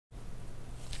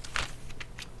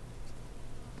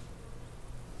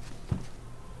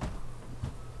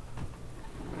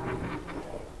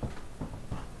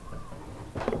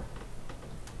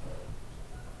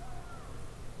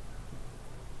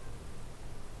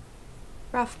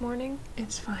Rough morning?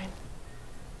 It's fine.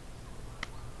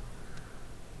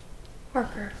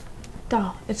 Parker.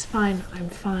 Doll, it's fine. I'm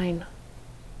fine.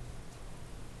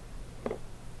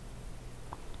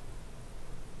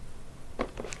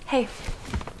 Hey,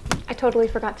 I totally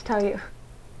forgot to tell you.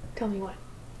 Tell me what?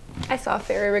 I saw a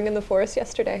fairy ring in the forest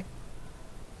yesterday.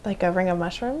 Like a ring of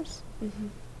mushrooms? Mm-hmm.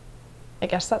 I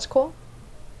guess that's cool.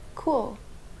 Cool.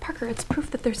 Parker, it's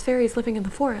proof that there's fairies living in the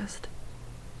forest.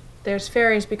 There's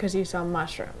fairies because you saw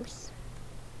mushrooms.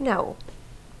 No.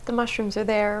 The mushrooms are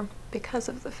there because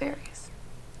of the fairies.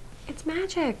 It's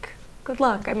magic. Good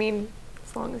luck. I mean,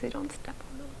 as long as you don't step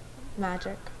on them.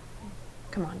 Magic.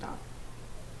 Come on, doll.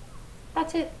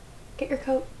 That's it. Get your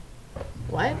coat.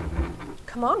 What?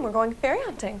 Come on, we're going fairy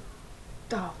hunting.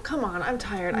 Doll, come on. I'm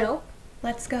tired. Nope.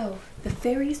 Let's go. The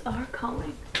fairies are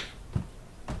calling.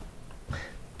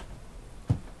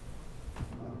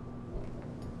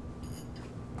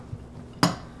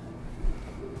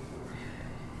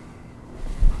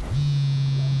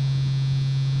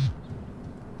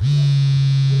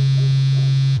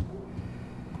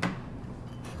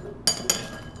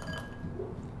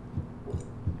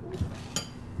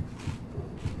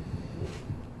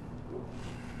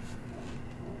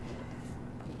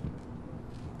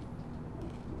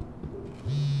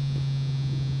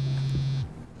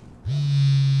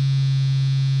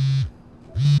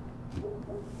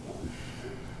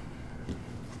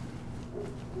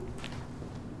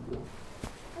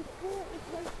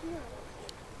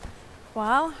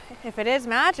 Well, if it is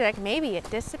magic, maybe it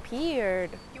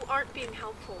disappeared. You aren't being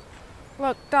helpful.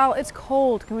 Look, doll, it's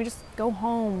cold. Can we just go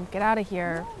home? Get out of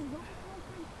here.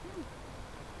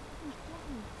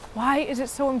 Why is it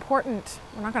so important?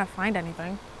 We're not gonna find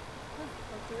anything.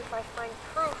 If I find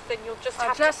proof, then you'll just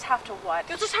have to what?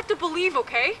 You'll just have to believe,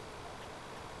 okay?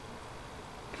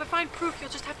 If I find proof, you'll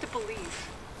just have to believe.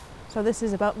 So this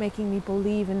is about making me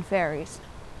believe in fairies.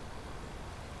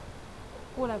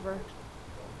 Whatever.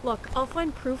 Look, I'll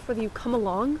find proof whether you come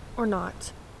along or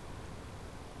not.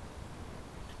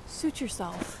 Suit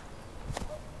yourself.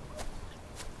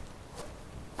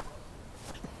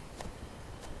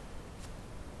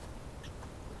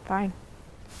 Fine.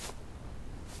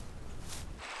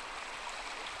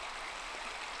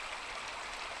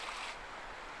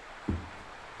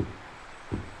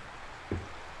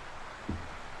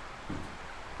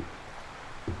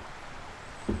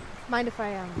 Mind if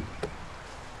I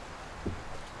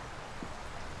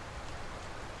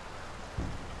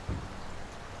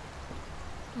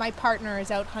My partner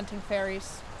is out hunting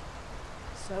fairies,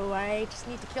 so I just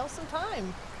need to kill some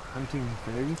time. Hunting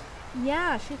fairies?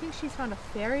 Yeah, she thinks she's found a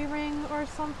fairy ring or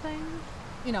something.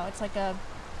 You know, it's like a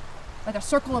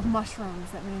circle of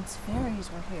mushrooms. That means fairies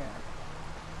were here.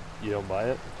 You don't buy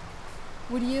it?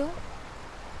 Would you?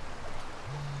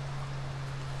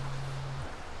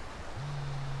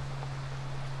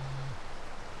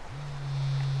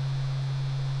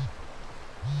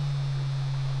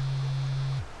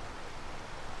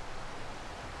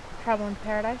 Trouble in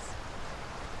paradise?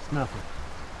 It's nothing.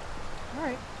 All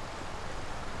right.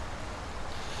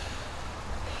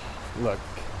 Look,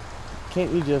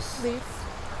 can't you just... Leave.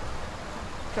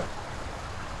 Sure.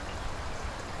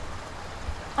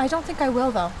 I don't think I will,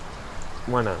 though.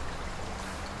 Why not?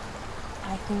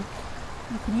 I think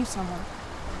you could use someone.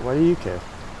 Why do you care?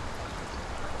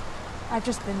 I've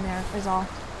just been there, is all.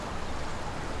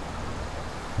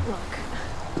 Look.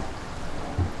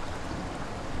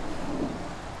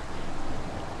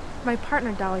 My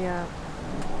partner, Dahlia,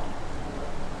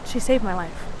 she saved my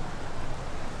life.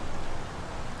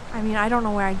 I mean, I don't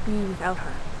know where I'd be without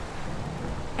her.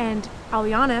 And I'll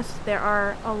be honest, there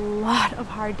are a lot of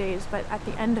hard days, but at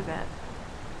the end of it,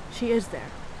 she is there.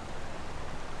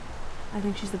 I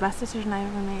think she's the best decision I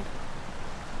ever made.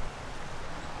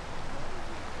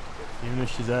 Even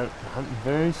if she's out hunting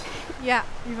fairies? Yeah,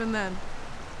 even then.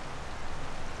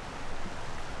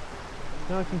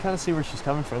 No, I can kind of see where she's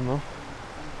coming from, though.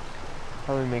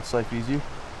 Probably makes life easier.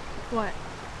 What?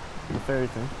 The fairy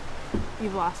thing.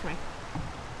 You've lost me.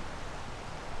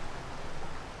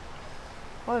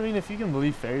 Well, I mean, if you can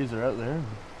believe fairies are out there,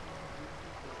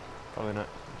 probably not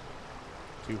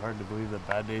too hard to believe that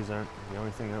bad days aren't the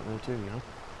only thing out there too, you know?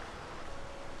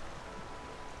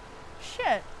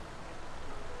 Shit.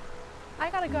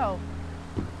 I gotta go.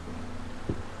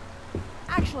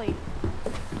 Actually,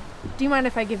 do you mind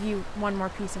if I give you one more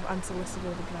piece of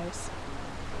unsolicited advice?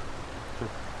 Sure.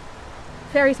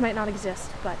 Fairies might not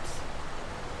exist, but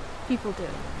people do.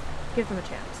 Give them a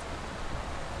chance.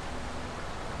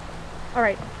 All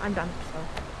right, I'm done. So,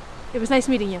 it was nice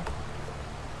meeting you.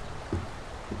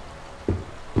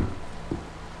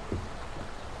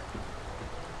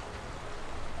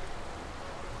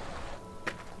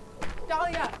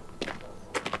 Dahlia!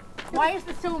 Why is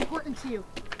this so important to you?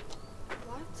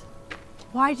 What?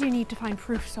 Why do you need to find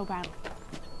proof so badly?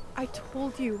 I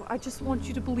told you, I just want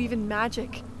you to believe in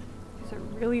magic. Is it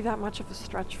really that much of a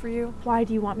stretch for you? Why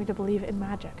do you want me to believe in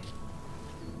magic?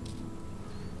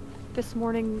 This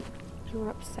morning, you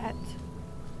were upset.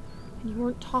 And you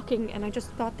weren't talking, and I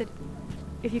just thought that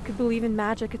if you could believe in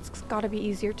magic, it's gotta be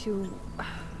easier to,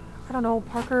 I don't know,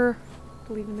 Parker,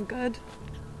 believe in the good.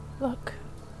 Look,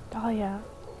 Dahlia,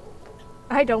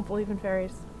 I don't believe in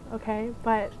fairies, okay?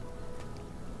 But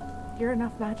you're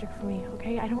enough magic for me,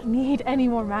 okay? I don't need any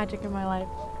more magic in my life.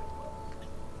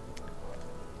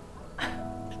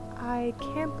 I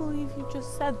can't believe you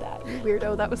just said that, you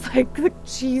weirdo. That was like the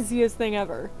cheesiest thing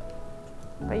ever.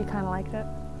 But you kind of liked it.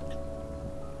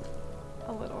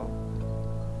 A little.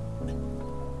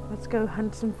 Let's go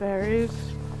hunt some fairies.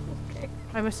 Okay.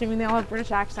 I'm assuming they all have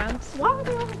British accents. Why would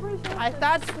they all have British accents?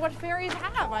 That's what fairies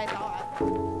have, I thought.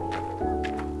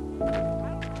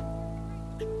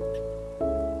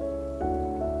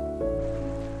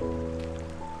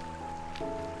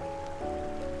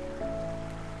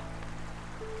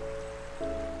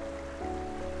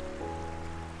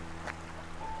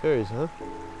 Fairies, huh?